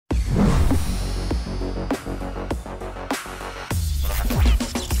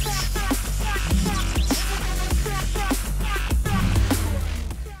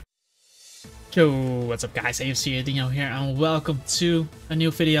Yo, what's up guys, AFC Dino here and welcome to a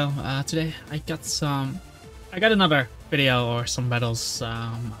new video. Today I got another video or some battles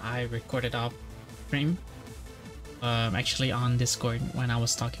I recorded off stream. Actually on Discord when I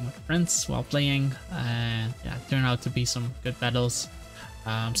was talking with friends while playing, and yeah, it turned out to be some good battles.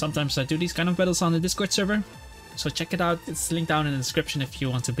 Sometimes I do these kind of battles on the Discord server, so check it out. It's linked down in the description if you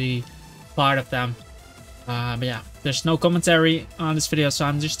want to be part of them. But yeah, there's no commentary on this video, so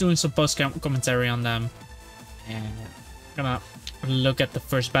I'm just doing some post commentary on them, and I'm gonna look at the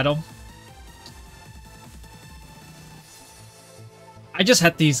first battle. I just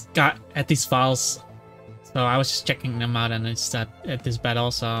had these files, so I was just checking them out, and it's at this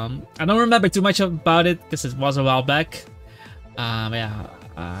battle. So I don't remember too much about it because it was a while back. Yeah.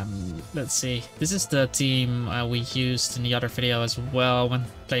 Let's see. This is the team we used in the other video as well when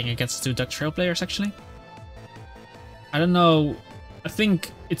playing against two Duck Trail players, actually. I don't know, I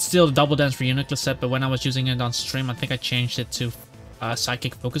think it's still the Double Dance Reuniclus set, but when I was using it on stream, I think I changed it to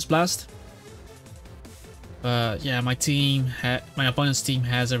Psychic Focus Blast. But yeah, my opponent's team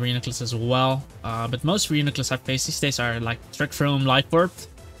has a Reuniclus as well, but most Reuniclus I face these days are like Trick Room, Life Warped,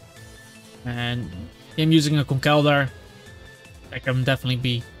 and him using a Conkeldurr, that can definitely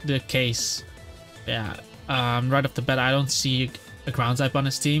be the case. Yeah, right off the bat, I don't see a ground type on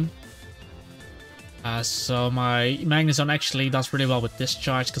his team. So my Magnezone actually does really well with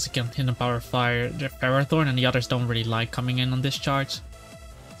Discharge because it can hit and power fire the Ferrothorn, and the others don't really like coming in on Discharge.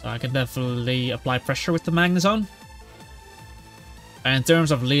 So I can definitely apply pressure with the Magnezone. And in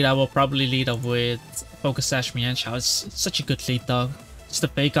terms of lead, I will probably lead up with Focus Sash Mienshao. It's such a good lead though. Just a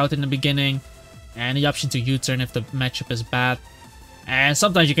fake out in the beginning, and the option to U-turn if the matchup is bad. And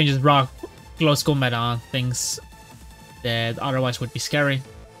sometimes you can just rock close combat on things that otherwise would be scary.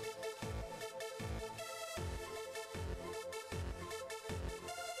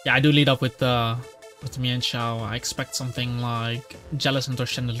 Yeah, I do lead up with Mienshao. I expect something like Jellicent or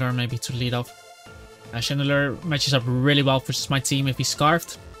Chandelure maybe to lead off. Chandelure matches up really well versus my team if he's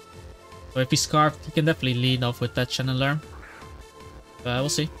Scarfed. So if he's Scarfed, he can definitely lead off with that Chandelure. We'll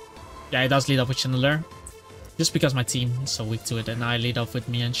see. Yeah, he does lead off with Chandelure. Just because my team is so weak to it, and I lead off with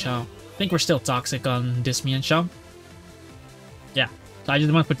Mienshao. I think we're still Toxic on this Mienshao. Yeah, so I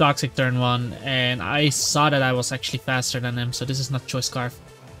just went for Toxic turn 1, and I saw that I was actually faster than him, so this is not Choice Scarf.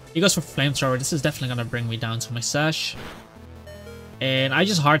 He goes for Flamethrower. This is definitely gonna bring me down to my Sash. And I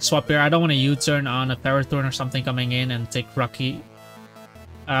just hard swap here. I don't want to U-turn on a Ferrothorn or something coming in and take Rocky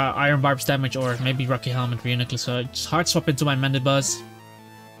Iron Barb's damage, or maybe Rocky Helmet Reuniclus. So I just hard swap into my Mandibuzz.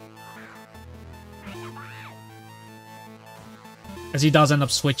 As he does end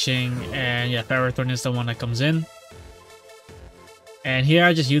up switching, and yeah, Ferrothorn is the one that comes in. And here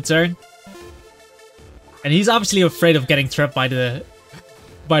I just U-turn. And he's obviously afraid of getting trapped by the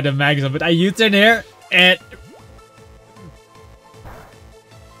Magnezone, but I U-turn here, and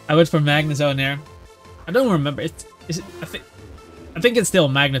I went for Magnezone here. I don't remember. I think it's still a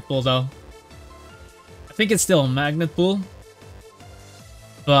Magnet Pull though. I think it's still a Magnet Pull,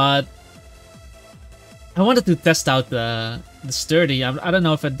 but I wanted to test out the Sturdy. I don't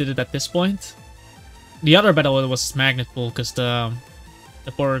know if I did it at this point. The other battle was Magnet Pull because the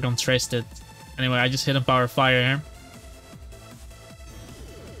Porygon traced it. Anyway, I just hit him Power Fire here.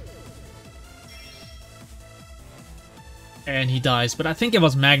 And he dies, but I think it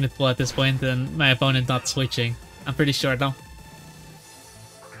was Magnet Pull at this point and my opponent not switching. I'm pretty sure though.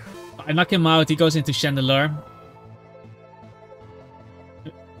 I knock him out, he goes into Chandelure.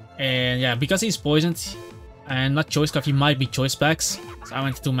 And yeah, because he's poisoned and not Choice Scarf, he might be Choice Specs. So I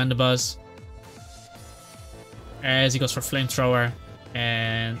went to Mandibuzz. As he goes for Flamethrower,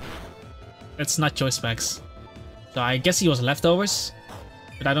 and it's not Choice Specs. So I guess he was Leftovers.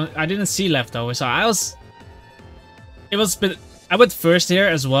 But I didn't see Leftovers, so I went first here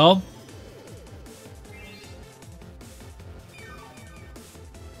as well.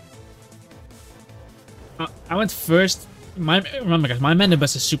 I went first. Remember guys, my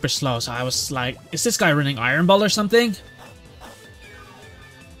Mandibuzz is super slow, so I was like, is this guy running Iron Ball or something?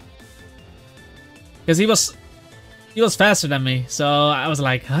 Because he was faster than me, so I was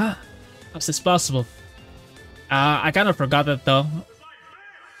like, huh? How's this possible? I kind of forgot that though.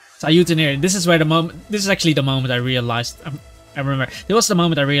 So I U-turn here. This is actually the moment I realized. I remember. It was the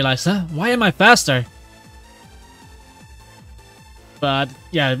moment I realized, huh? Why am I faster? But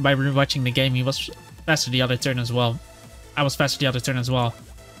yeah, by rewatching the game, he was faster the other turn as well. I was faster the other turn as well.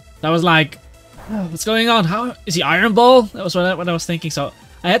 So I was like, oh, what's going on? How is he Iron Ball? That was what I was thinking. So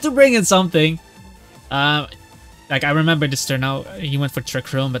I had to bring in something. Like I remember this turn out. He went for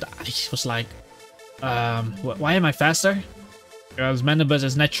Trick Room, but I was like, why am I faster? Because Manibus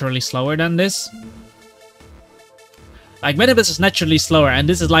is naturally slower than this. Like, Manibus is naturally slower, and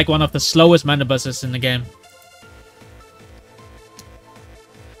this is like one of the slowest Manibuses in the game.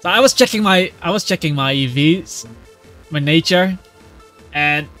 So I was checking my EVs, my nature,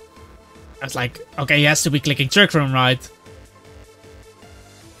 and I was like, okay, he has to be clicking Trick Room, right?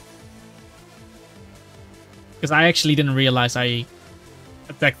 Because I actually didn't realize I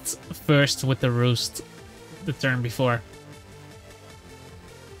attacked first with the Roost the turn before.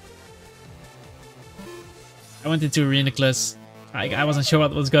 I went into Reuniclus. I wasn't sure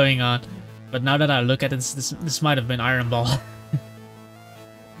what was going on, but now that I look at it, this might have been Iron Ball.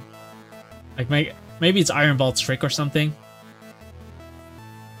 Like maybe it's Iron Ball trick or something.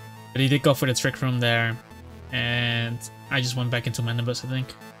 But he did go for the Trick Room there, and I just went back into Manibus, I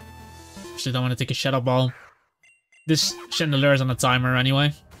think. Actually, don't want to take a Shadow Ball. This Chandelier is on a timer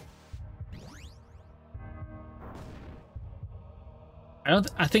anyway.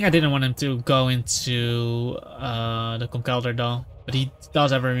 I think I didn't want him to go into the Conkeldurr though, but he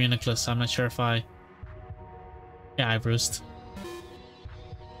does have a Reuniclus, so I'm not sure if I... Yeah, I Roost.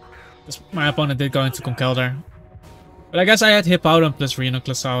 My opponent did go into Conkeldurr, but I guess I had Hippowdon plus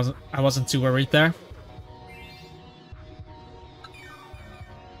Reuniclus, so I wasn't too worried there.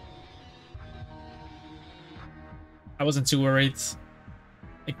 I wasn't too worried.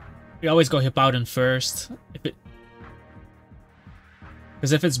 Like, we always go Hippowdon first.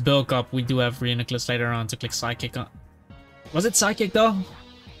 Because if it's Bulk Up, we do have Reuniclus later on to click Psychic on. Was it Psychic though?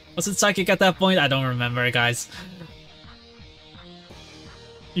 Was it Psychic at that point? I don't remember, guys.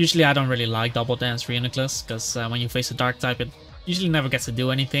 Usually I don't really like Double Dance Reuniclus, because when you face a Dark type, it usually never gets to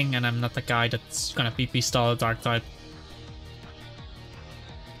do anything, and I'm not the guy that's gonna PP stall a Dark type.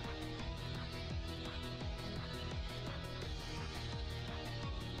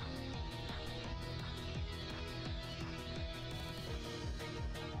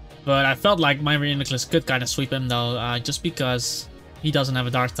 But I felt like my Reuniclus could kind of sweep him though, just because he doesn't have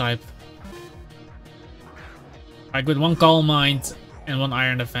a Dark type. Like with one Calm Mind and one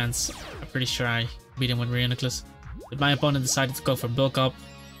Iron Defense, I'm pretty sure I beat him with Reuniclus. But my opponent decided to go for Bulk Up.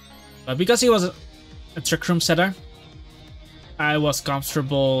 But because he was a Trick Room setter, I was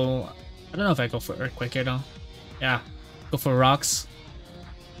comfortable. I don't know if I go for Earthquake here though. Yeah, go for Rocks.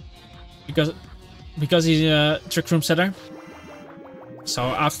 Because he's a Trick Room setter. So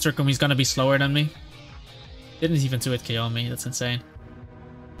after Trick Room, he's gonna be slower than me. Didn't even 2-hit KO me, that's insane.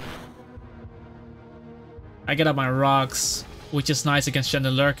 I get up my Rocks, which is nice against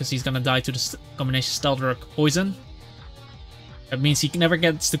Chandelier because he's gonna die to the combination Stealth Rock Poison. That means he never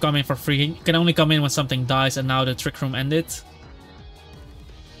gets to come in for free. He can only come in when something dies, and now the Trick Room ended.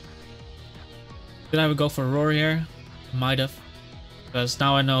 Did I go for Roar here? Might have. Because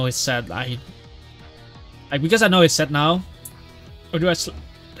now I know his set. Because I know his set now. Or do I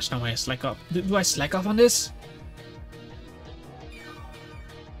there's no way I slack off. Do I slack off on this?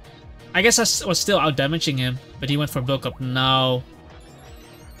 I guess I was still out damaging him, but he went for Bulk Up now.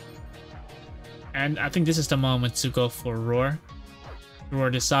 And I think this is the moment to go for Roar.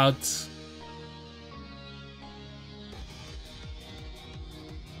 Roar this out.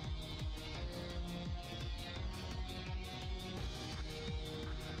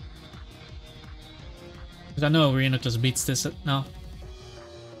 Because I know Reuniclus beats this now.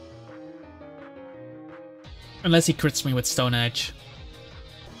 Unless he crits me with Stone Edge.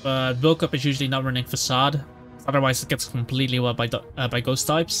 But Bulk Up is usually not running Facade. Otherwise it gets completely wiped by Ghost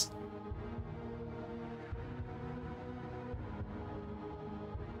types.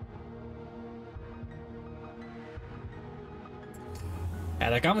 Yeah,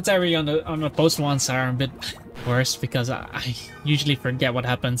 the commentary on the post ones are a bit worse because I usually forget what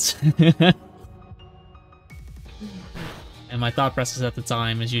happens. And my thought process at the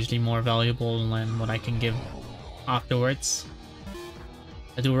time is usually more valuable than what I can give afterwards.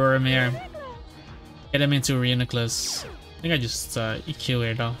 I do Roar him here. Get him into Reuniclus. I think I just EQ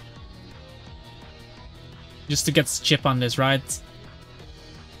here though. Just to get chip on this, right?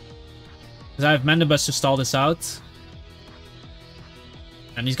 Because I have Manibus to stall this out.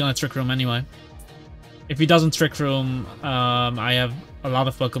 And he's gonna Trick Room anyway. If he doesn't Trick Room, I have a lot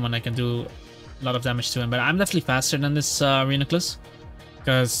of Pokemon that can do a lot of damage to him. But I'm definitely faster than this Reuniclus.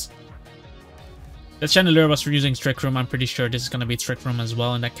 Because the Chandelier was using Trick Room. I'm pretty sure this is gonna be Trick Room as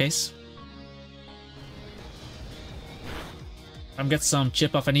well in that case. I'm get some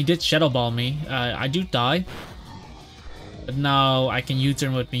chip off, and he did Shadow Ball me. I do die. But now I can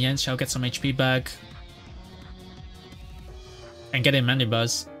U-turn with Mienshao, get some HP back. And get in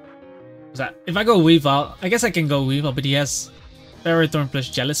Manibus. If I go Weavile, I guess I can go Weavile, but he has Ferrothorn plus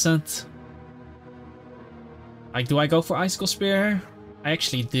Jellicent. Like, do I go for Icicle Spear? I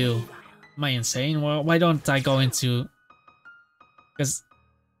actually do. Am I insane? Well, why don't I go into... Because...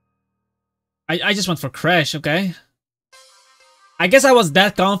 I just went for Crash, okay? I guess I was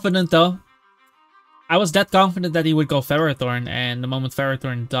that confident, though. I was that confident that he would go Ferrothorn, and the moment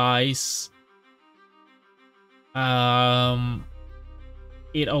Ferrothorn dies...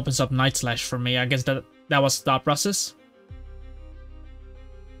 it opens up Night Slash for me. I guess that was the thought process.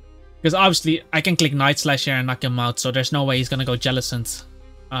 Because obviously, I can click Night Slash here and knock him out, so there's no way he's gonna go Jellicent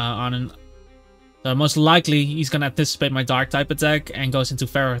on an... So most likely, he's gonna anticipate my Dark type attack and goes into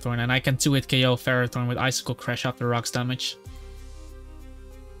Ferrothorn, and I can 2-hit KO Ferrothorn with Icicle Crash after Rocks damage.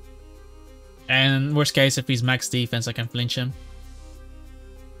 And worst case, if he's max defense, I can flinch him.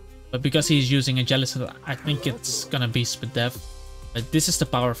 But because he's using a Jellicent, I think it's gonna be Spit Death. But this is the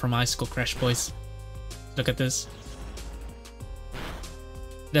power from Icicle Crash, boys. Look at this.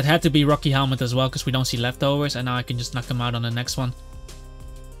 That had to be Rocky Helmet as well, because we don't see leftovers, and now I can just knock him out on the next one.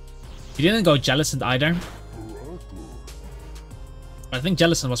 He didn't go Jellicent either. I think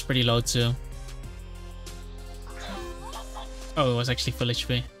Jellicent was pretty low too. Oh, it was actually full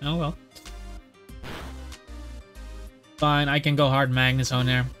HP. Oh well. Fine, I can go hard Magnus on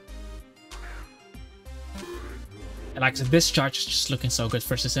there. And like the discharge is just looking so good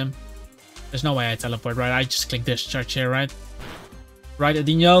versus him. There's no way I teleport, right? I just click discharge here, right? Right,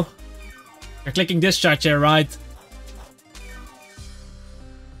 Adinho? You're clicking discharge here, right?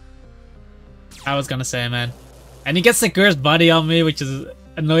 I was gonna say, man. And he gets the cursed body on me, which is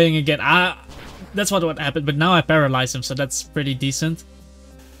annoying again. That's what happened, but now I paralyze him, so that's pretty decent.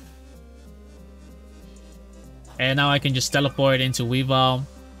 And now I can just teleport into Weavile.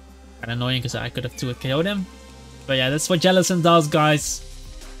 Kinda annoying because I could have 2-hit KO'd him. But yeah, that's what Jellicent does, guys.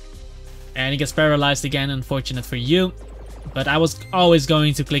 And he gets paralyzed again, unfortunate for you. But I was always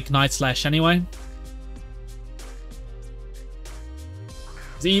going to click Night Slash anyway.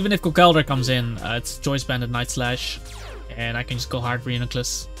 So even if Conkeldurr comes in, it's Choice Banded Night Slash. And I can just go hard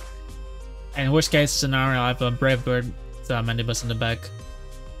Reuniclus. And worst case scenario, I have a Brave Bird Mandibus in the back.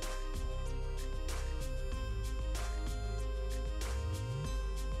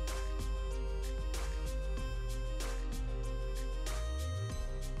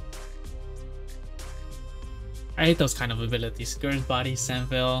 I hate those kind of abilities. Curse Body,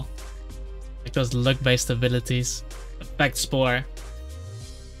 Sandville. Like those luck-based abilities. Effect Spore.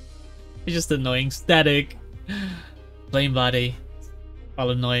 It's just annoying. Static. Flame Body. All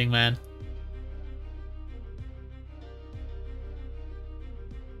annoying, man.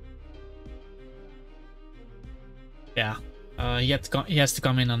 Yeah. He has to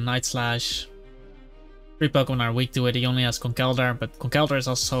come in on Night Slash. 3 Pokemon are weak to it. He only has Conkeldurr, but Conkeldurr is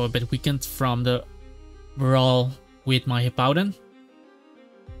also a bit weakened from the brawl with my Hippowdon.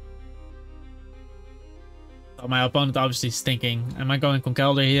 So my opponent obviously is thinking, am I going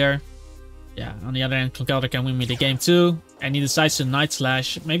Conkeldurr here? Yeah, on the other hand, Conkeldurr can win me the game too. And he decides to Night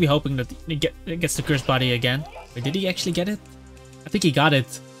Slash, maybe hoping that he gets the Cursed Body again. Wait, did he actually get it? I think he got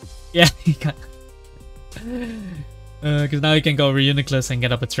it. Yeah, he got it. Because now he can go Reuniclus and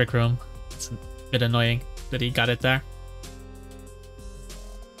get up a Trick Room. It's a bit annoying that he got it there.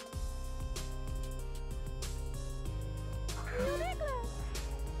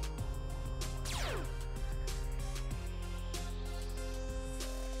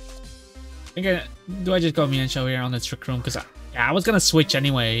 Do I just go Mienshao here on the Trick Room? Because I was gonna switch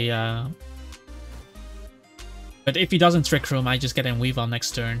anyway. But if he doesn't Trick Room, I just get in Weavile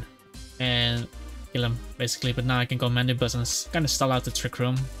next turn and kill him basically. But now I can go Mandibus and kind of stall out the Trick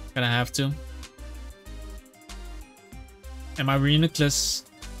Room. Gonna have to. And my Reuniclus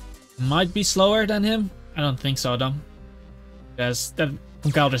might be slower than him. I don't think so though. Because that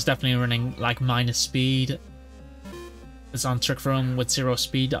Conkeldurr is definitely running like minus speed. It's on Trick Room with 0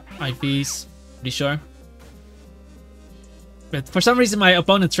 speed IVs, pretty sure. But for some reason my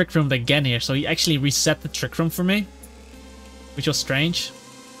opponent Trick Roomed again here, so he actually reset the Trick Room for me. Which was strange.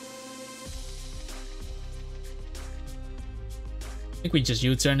 I think we just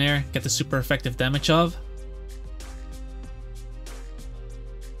U-turn here, get the super effective damage off.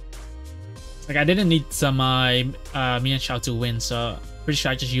 Like I didn't need my Mienshao to win, so pretty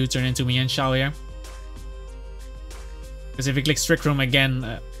sure I just U-turn into Mienshao here. Because if he clicks Trick Room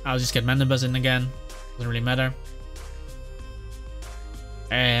again, I'll just get Mandibus in again. Doesn't really matter.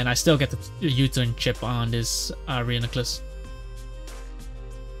 And I still get the U-turn chip on this Reuniclus.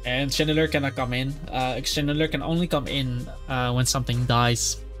 And Chandelure cannot come in. Chandelure can only come in when something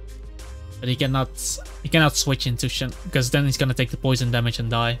dies. But he cannot switch into Shen, because then he's gonna take the poison damage and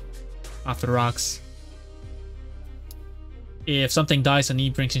die after rocks. if something dies and he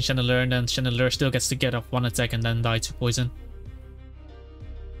brings in Chandelure, then Chandelure still gets to get off one attack and then die to poison.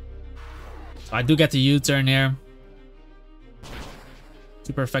 So I do get the U-turn here.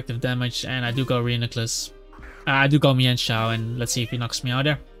 Super effective damage, and I do go Reuniclus. I do go Mienshao, and let's see if he knocks me out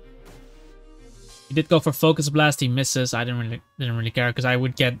there. He did go for Focus Blast, he misses. I didn't really care because I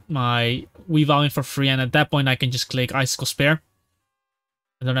would get my Weavile in for free, and at that point I can just click Icicle Spear.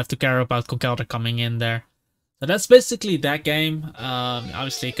 I don't have to care about Conkeldurr coming in there. So that's basically that game.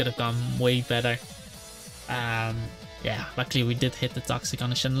 Obviously it could have gone way better. Yeah, luckily we did hit the Toxic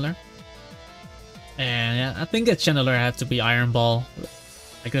on the Chandelure. And yeah, I think that Chandelure had to be Iron Ball.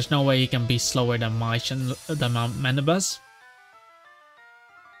 Like, there's no way he can be slower than my Mandibuzz.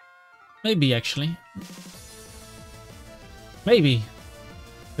 Maybe, actually. Maybe.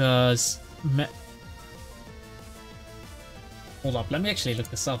 Because... Hold up, let me actually look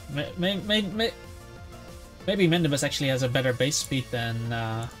this up. Maybe Mandibuzz actually has a better base speed than...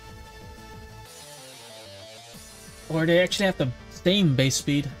 Or they actually have the same base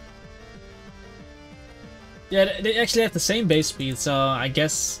speed. Yeah, they actually have the same base speed, so I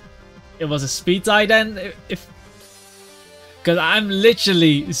guess it was a speed tie then. Because I'm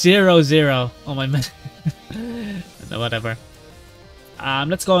literally 0-0 on my man. No, whatever.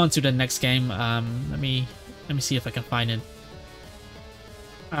 Let's go on to the next game. Let me see if I can find it.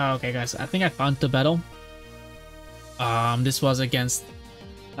 Okay, guys, I think I found the battle. This was against,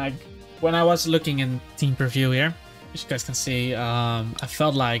 like, when I was looking in team preview here, as you guys can see, I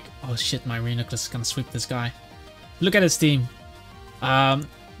felt like, oh shit, my Reuniclus is gonna sweep this guy. Look at his team. If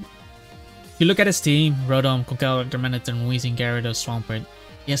you look at his team, Rotom, Conkeldurr, Darmanitan, Weezing, Gyarados, Swampert,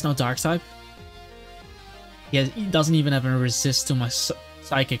 he has no Dark type. He doesn't even have a resist to my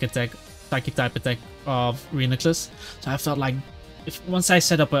Psychic type attack of Reuniclus. So I felt like, once I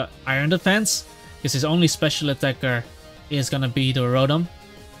set up an Iron Defense, because his only special attacker is gonna be the Rotom.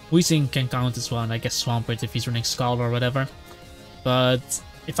 Weezing can count as well, and I guess Swampert if he's running Scald or whatever. But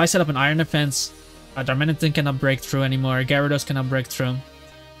if I set up an Iron Defense, Darmanitan cannot break through anymore, Gyarados cannot break through.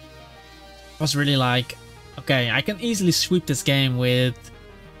 I was really like, okay, I can easily sweep this game with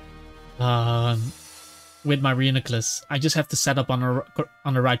my Reuniclus. I just have to set up on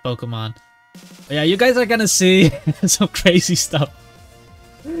the right Pokemon. But yeah, you guys are gonna see some crazy stuff.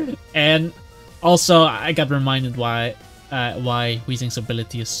 And also, I got reminded why Weezing's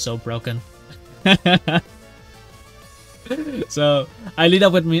ability is so broken. So I lead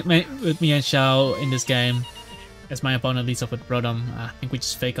up with Mienshao in this game, as my opponent leads up with Rotom. I think we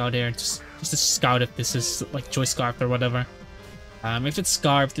just fake out here, just to scout if this is like Choice Scarfed or whatever. If it's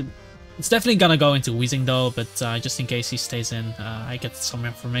Scarfed, it's definitely gonna go into Weezing though, but just in case he stays in, I get some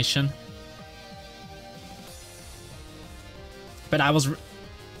information. But I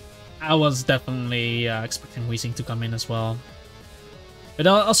was definitely expecting Weezing to come in as well. It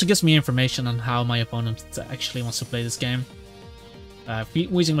also gives me information on how my opponent actually wants to play this game.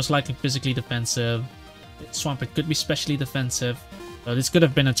 Weezing was likely physically defensive. Swampert could be specially defensive. So this could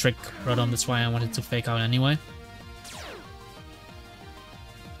have been a trick Rotom, that's why I wanted to fake out anyway.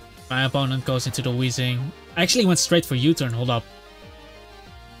 My opponent goes into the Weezing. I actually went straight for U-turn, hold up.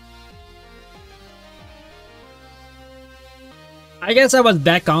 I guess I was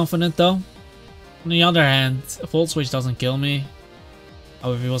that confident though. On the other hand, Volt Switch doesn't kill me.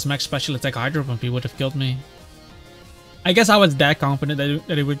 Oh, if it was max special attack Hydro Pump, he would have killed me. I guess I was that confident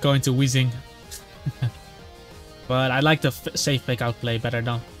that it would go into Weezing. But I like the safe fake out play better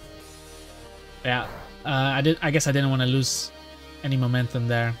though. Yeah, I guess I didn't want to lose any momentum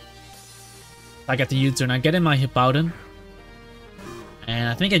there. I get the U-turn, I get in my Hippowdon. And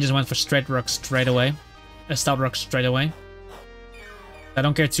I think I just went for Straight Rock straight away. Stout Rock straight away. I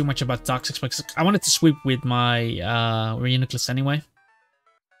don't care too much about Toxics because I wanted to sweep with my Reuniclus anyway.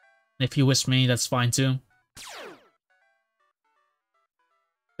 If you wish me, that's fine too. I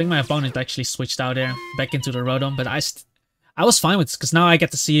think my opponent actually switched out there, back into the Rotom, but I was fine with this because now I get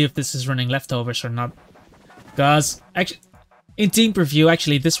to see if this is running leftovers or not. Because actually, in team preview,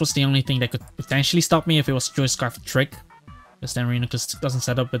 actually, this was the only thing that could potentially stop me if it was Choice Scarf Trick. Because then Reuniclus doesn't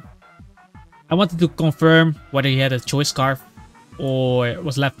set up, but I wanted to confirm whether he had a Choice Scarf or it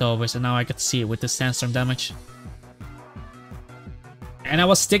was leftovers, and now I get to see it with the Sandstorm damage. And it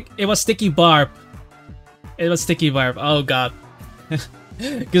was Sticky Barb. It was Sticky Barb. Oh god.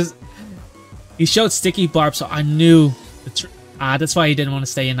 Because he showed Sticky Barb, so I knew that's why he didn't want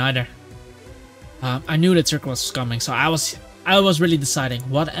to stay in either. I knew the trick was coming, so I was really deciding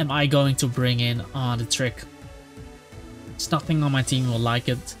what am I going to bring in on the trick. It's nothing on my team will like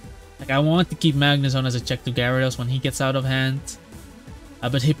it. Like, I want to keep Magnezone as a check to Gyarados when he gets out of hand.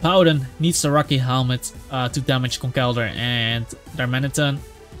 But Hippowdon needs the Rocky Helmet to damage Conkeldurr and Darmanitan.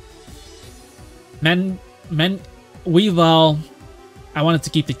 Weavile, I wanted to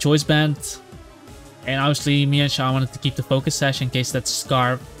keep the Choice Band. And obviously, Mienshao, I wanted to keep the Focus Sash in case that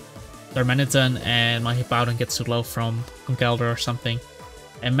Scarf, Darmanitan, and my Hippowdon gets too low from Conkeldurr or something.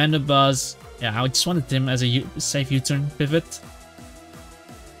 And Mandibuzz, yeah, I just wanted him as a safe U-turn pivot.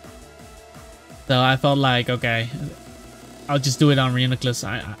 So I felt like, okay, I'll just do it on Reuniclus.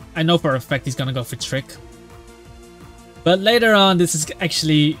 I know for a fact he's gonna go for Trick. But later on, this is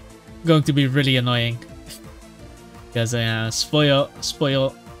actually going to be really annoying. Because, spoiler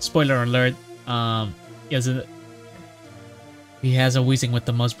alert, he has a Weezing with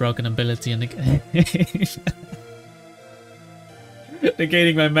the most broken ability in the game.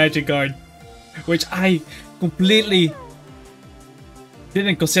 Negating my magic card. Which I completely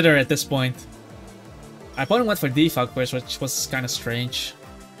didn't consider at this point. My opponent went for Defog first, which was kind of strange.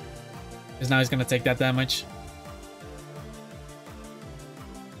 Because now he's gonna take that damage.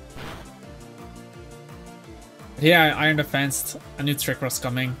 Yeah, Iron Defense. I knew Trick was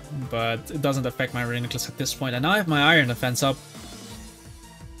coming, but it doesn't affect my Reuniclus at this point. And now I have my Iron Defense up.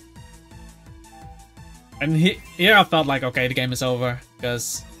 And here I felt like, okay, the game is over.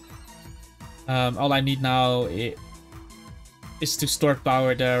 Because all I need now is to store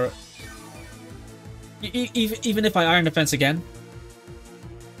power there. Even if I Iron Defense again,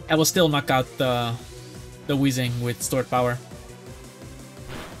 I will still knock out the Weezing with stored power.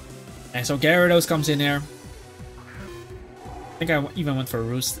 And so Gyarados comes in here. I think I even went for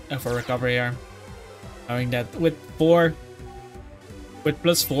Roost for recovery here, knowing that with +4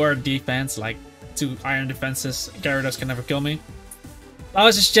 defense, like 2 Iron defenses, Gyarados can never kill me. I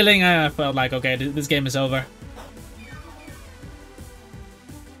was just chilling. I felt like, okay, this game is over.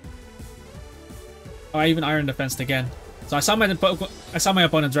 Oh, I even Iron Defensed again. So I saw my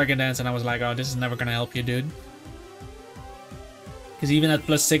opponent Dragon Dance and I was like, oh, this is never gonna help you, dude. Because even at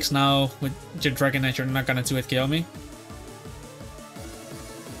 +6 now, with your Dragon Dance, you're not gonna 2-hit KO me.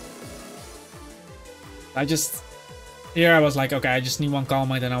 Here I was like, okay, I just need one Calm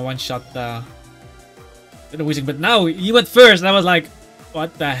Mind and I one-shot the Weezing. But now, he went first and I was like,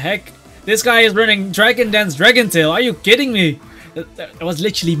 what the heck? This guy is running Dragon Dance Dragon Tail, are you kidding me? That was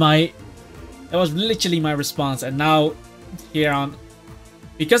literally my response. And now, here on,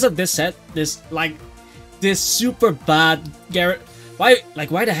 because of this set, this super bad why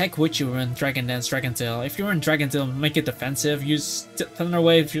the heck would you run Dragon Dance Dragon Tail? If you run Dragon Tail, make it defensive, use Thunder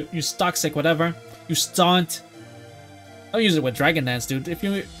Wave, use Toxic, whatever, you Stunt. Don't use it with Dragon Dance, dude. If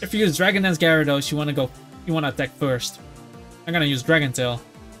you use Dragon Dance Gyarados, you wanna attack first. I'm gonna use Dragon Tail.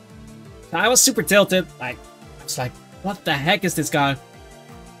 I was super tilted, I was like, what the heck is this guy?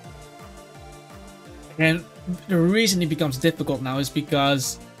 And the reason it becomes difficult now is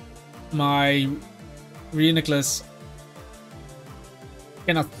because my Reuniclus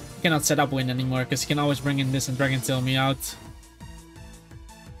cannot set up win anymore, because he can always bring in this and Dragon Tail me out.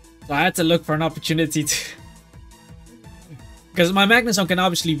 So I had to look for an opportunity to... Because my Magnezone can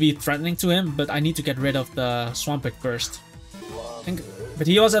obviously be threatening to him, but I need to get rid of the Swampert first. But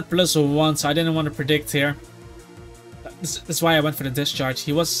he was at +1, so I didn't want to predict here. That's why I went for the Discharge.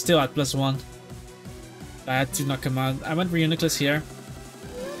 He was still at +1. I had to knock him out. I went Reuniclus here.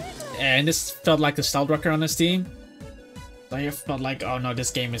 And this felt like the Stealth Rocker on his team. So I felt like, oh no,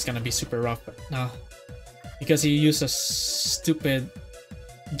 this game is gonna be super rough. But no. Because he used a stupid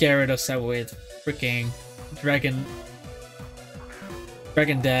Gyarados set with freaking Dragon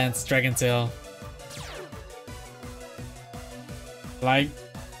Dance, Dragon Tail. Like,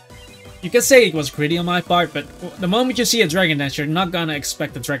 you can say it was greedy on my part, but the moment you see a Dragon Dance, you're not gonna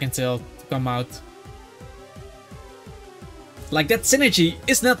expect the Dragon Tail to come out. Like, that synergy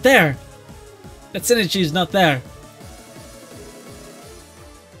is not there. That synergy is not there.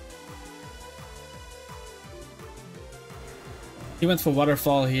 He went for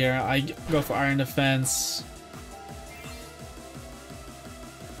Waterfall here. I go for Iron Defense.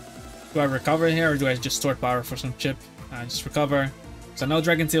 Do I recover here or do I just store power for some chip? I just recover. So I know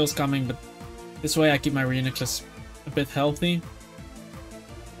Dragon Tail is coming, but this way I keep my Reuniclus a bit healthy.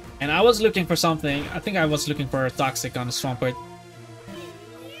 And I was looking for something. I think I was looking for a Toxic on the Swampert.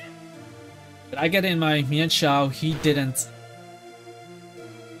 But I get in my Mienshao. He didn't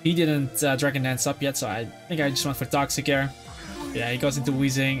Dragon Dance up yet, so I think I just went for Toxic here. Yeah, he goes into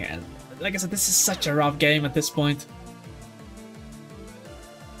Weezing, and like I said, this is such a rough game at this point.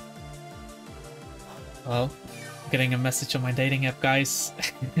 Well, I'm getting a message on my dating app, guys.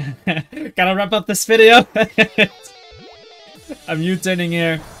 Gotta wrap up this video. I'm U-turning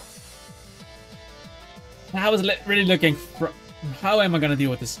here. I was really looking How am I gonna deal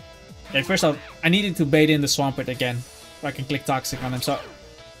with this? Okay, first off, I needed to bait in the Swampert again, so I can click Toxic on him. So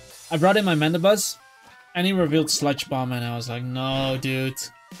I brought in my Mandibuzz, and he revealed Sludge Bomb, and I was like, no, dude.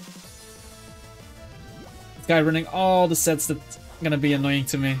 This guy running all the sets that's gonna be annoying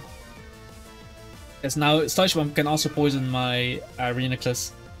to me. Because now Sludge Bomb can also poison my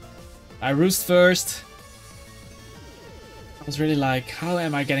Reuniclus. I roost first. I was really like, how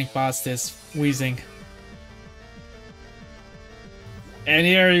am I getting past this Weezing? And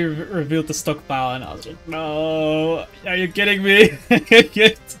here he revealed the stockpile, and I was like, no, are you kidding me?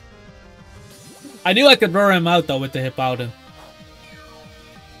 I knew I could roar him out though with the Hippowdon.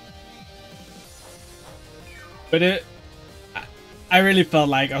 But I really felt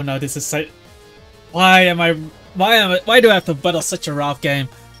like, oh no, this is so... Why do I have to battle such a rough game?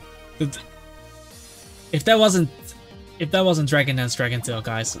 If that wasn't Dragon Dance Dragon Tail,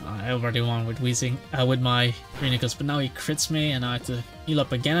 guys, I already won with Weezing, with my Reuniclus, but now he crits me and I have to heal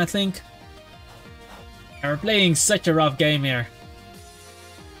up again, I think. And we're playing such a rough game here.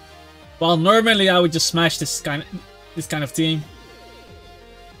 Well, normally I would just smash this kind of team.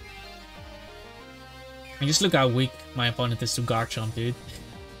 And just look how weak my opponent is to Garchomp, dude.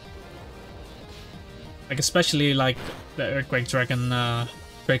 Like, especially like the Earthquake Dragon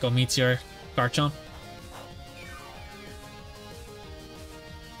Draco Meteor Garchomp.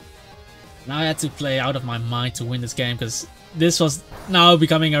 Now I had to play out of my mind to win this game because this was now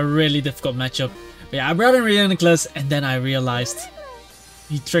becoming a really difficult matchup. But yeah, I brought in Reuniclus and then I realized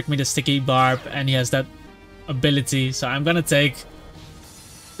he tricked me to Sticky Barb and he has that ability. So I'm gonna take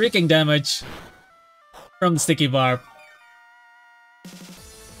freaking damage from the Sticky Barb.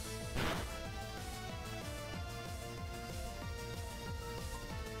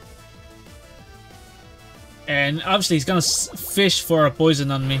 And obviously he's gonna fish for a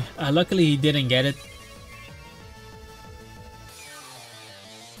poison on me. Luckily he didn't get it.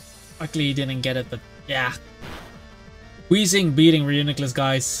 But yeah. Weezing beating Reuniclus,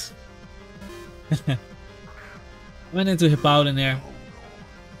 guys. Went into Hippowdon there.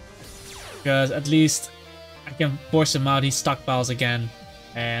 Because at least I can force him out. He stockpiles again.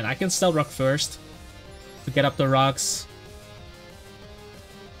 And I can Stealth Rock first to get up the rocks.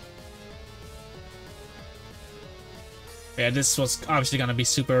 Yeah, this was obviously going to be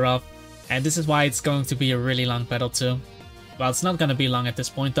super rough. And this is why it's going to be a really long battle too. Well, it's not going to be long at this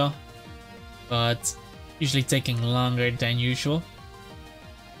point though. But usually taking longer than usual.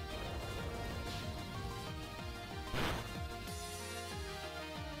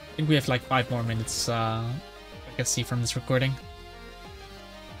 I think we have like 5 more minutes, I can see from this recording.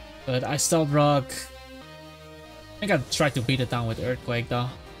 But I Stealth Rock. I think I tried to beat it down with Earthquake though.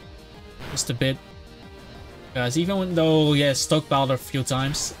 Just a bit. Because even though, yeah, stockpiled a few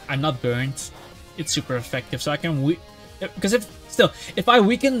times, I'm not burned. It's super effective, so I can because if I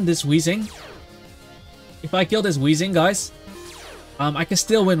weaken this Weezing, if I kill this Weezing, guys, I can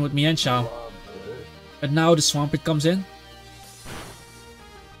still win with Mienshao. But now the Swampert comes in.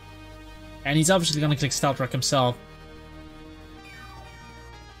 And he's obviously gonna click Stealth Rock himself.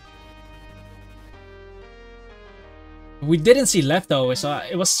 We didn't see left though, so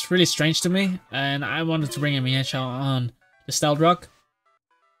it was really strange to me, and I wanted to bring in Mienshao on the Stealth Rock.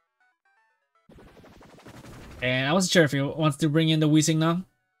 And I wasn't sure if he wants to bring in the Weezing now.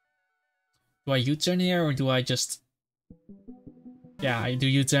 Do I U-turn here, or do I just... Yeah, I do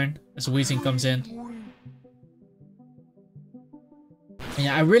U-turn as Weezing comes in. And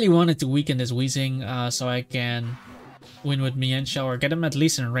yeah, I really wanted to weaken this Weezing so I can win with Mienshao, or get him at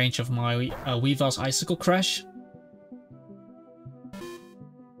least in range of my Weavel's Icicle Crash.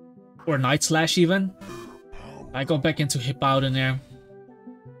 Or Night Slash even. I go back into Hippowdon there.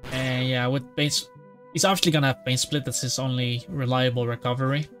 And yeah, with Base... He's obviously gonna have Pain Split, that's his only reliable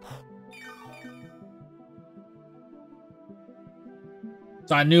recovery.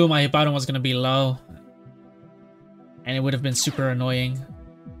 So I knew my Hippowdon was gonna be low. And it would have been super annoying.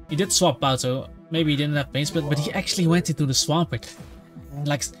 He did swap out, so maybe he didn't have Pain Split, but he actually went into the Swampert.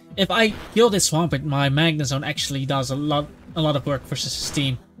 Like, if I kill this Swampert, my Magnezone actually does a lot of work versus his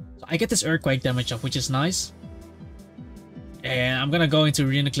team. I get this Earthquake damage up, which is nice. And I'm gonna go into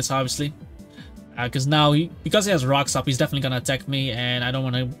Reuniclus, obviously. Because now, because he has Rocks up, he's definitely gonna attack me. And I don't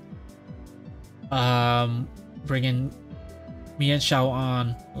want to bring in Mienshao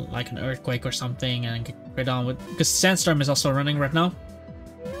on like an Earthquake or something and get right on with... Because Sandstorm is also running right now.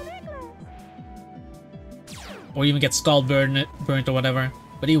 Or even get Scald burnt or whatever.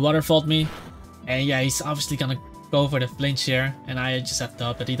 But he Waterfalled me. And yeah, he's obviously gonna go for the flinch here, and I just have to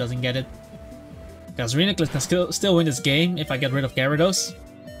hope that he doesn't get it. Because Reuniclus can still win this game if I get rid of Gyarados.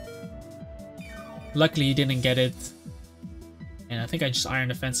 Luckily he didn't get it. And I think I just Iron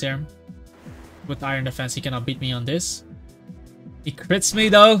Defense here. With Iron Defense, he cannot beat me on this. He crits me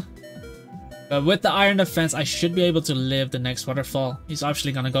though. But with the Iron Defense, I should be able to live the next waterfall. He's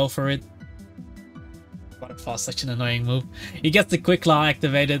actually gonna go for it. Waterfall is such an annoying move. He gets the Quick Claw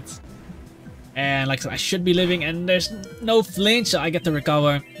activated. And like I said, I should be living, and there's no flinch, so I get to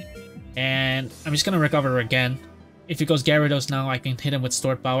recover. And I'm just gonna recover again. If he goes Gyarados now, I can hit him with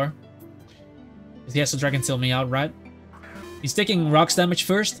stored power. He has to Dragon Tail me out, right? He's taking rocks damage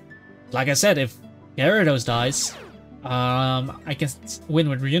first. Like I said, if Gyarados dies, I can win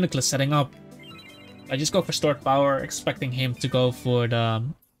with Reuniclus setting up. I just go for stored power, expecting him to go for the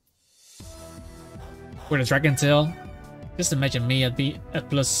Dragon Tail. Just imagine me at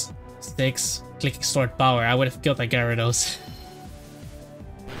 +6 clicking stored power. I would have killed that Gyarados.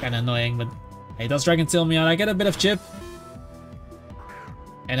 Kinda annoying, but he does Dragon Tail me out. I get a bit of chip.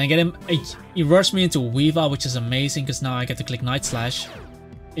 And I get him. He rushed me into Weavile, which is amazing because now I get to click Night Slash.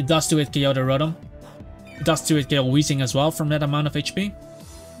 It does 2-hit KO the Rotom. It does 2-hit KO Weezing as well from that amount of HP.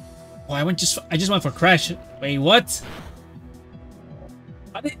 Oh, I just went for Crash. Wait, what?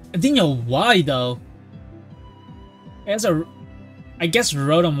 I didn't know why though. I guess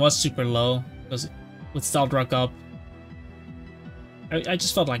Rotom was super low because with Stealth Rock up. I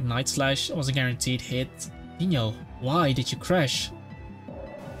just felt like Night Slash was a guaranteed hit. Dino, why did you crash?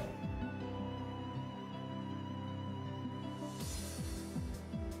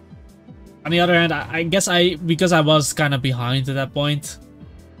 On the other hand, I guess because I was kind of behind at that point,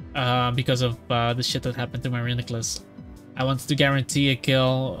 because of the shit that happened to my Reuniclus, I wanted to guarantee a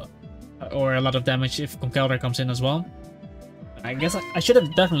kill or a lot of damage if Conkeldurr comes in as well. I guess I should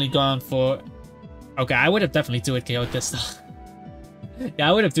have definitely gone for... Okay, I would have definitely 2-hit KO'd this though. Yeah,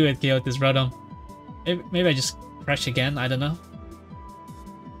 I would have 2-hit KO'd this Rotom. Maybe I just crash again, I don't know.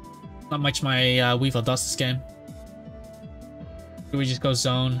 Not much my Weavile does this game. Do we just go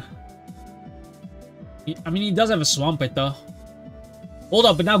zone? I mean, he does have a Swampert though. Hold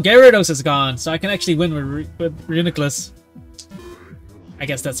up, but now Gyarados is gone, so I can actually win with Reuniclus. I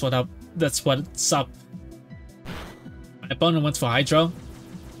guess that's what's up. My opponent went for Hydro.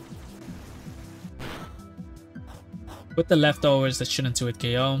 With the leftovers, that shouldn't 2-hit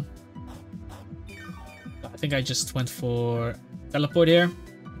KO. I think I just went for Teleport here,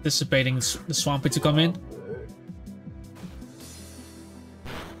 anticipating the Swampert to come in.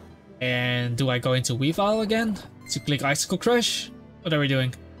 And do I go into Weavile again to click Icicle Crush? What are we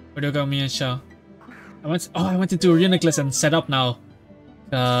doing? Where do I go, me and Shao? I went into Reuniclus and set up now.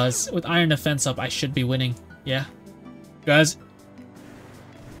 Because with Iron Defense up, I should be winning. Yeah. Because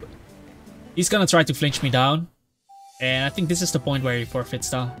he's gonna try to flinch me down. And I think this is the point where he forfeits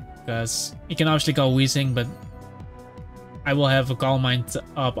though. Because he can obviously go Weezing, but I will have a Calm Mind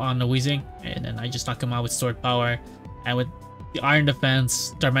up on the Weezing. And then I just knock him out with stored power. And with the Iron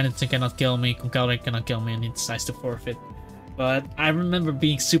Defense, Darmanitan cannot kill me, Conkeldurr cannot kill me, and he decides to forfeit. But I remember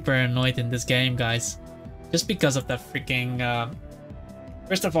being super annoyed in this game, guys. Just because of that freaking...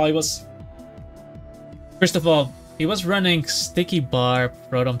 First of all, he was running Sticky Barb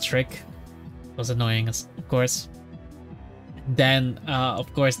Rotom Trick. It was annoying, of course. Then,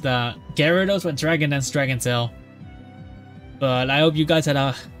 of course, the Gyarados went Dragon Dance, Dragon Tail. But I hope you guys had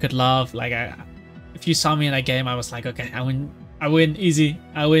a good laugh. Like, if you saw me in that game, I was like, okay, I win, easy,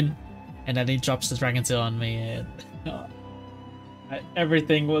 I win. And then he drops the Dragon Tail on me. And,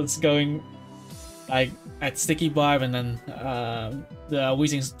 everything was going like at Sticky Barb, and then the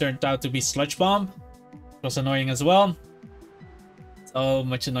Weezing turned out to be Sludge Bomb. It was annoying as well. So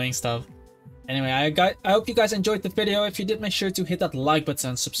much annoying stuff. Anyway, I hope you guys enjoyed the video. If you did, make sure to hit that like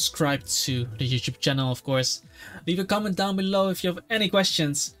button, subscribe to the YouTube channel, of course. Leave a comment down below if you have any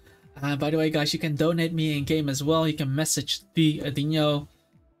questions. By the way, guys, you can donate me in game as well. You can message the Adino.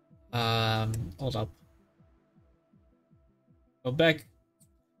 Hold up. Go back.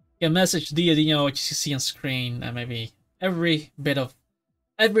 You can message the Adino, what you see on screen, and maybe every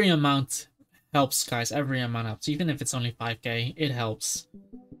amount helps, guys. Every amount helps. Even if it's only 5k, it helps.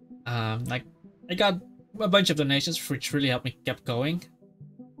 Like, I got a bunch of donations which really helped me keep going.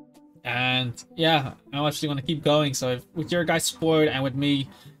 And yeah, I actually want to keep going. So with your guys' support and with me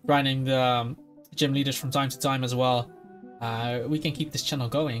grinding the gym leaders from time to time as well, we can keep this channel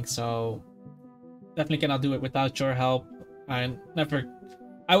going. So definitely cannot do it without your help. I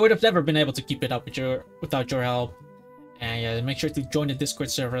would have never been able to keep it up without your help. And yeah, make sure to join the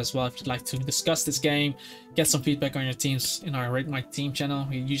Discord server as well if you'd like to discuss this game, get some feedback on your teams in our Rate My Team channel.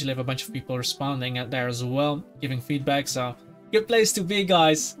 We usually have a bunch of people responding at there as well, giving feedback. So good place to be,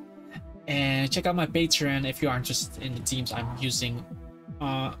 guys. And check out my Patreon if you are interested in the teams I'm using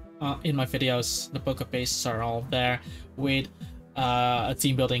in my videos. The Poke Pages are all there with a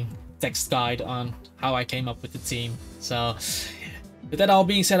team building text guide on how I came up with the team. So with that all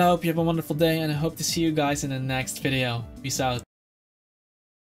being said, I hope you have a wonderful day, and I hope to see you guys in the next video. Peace out.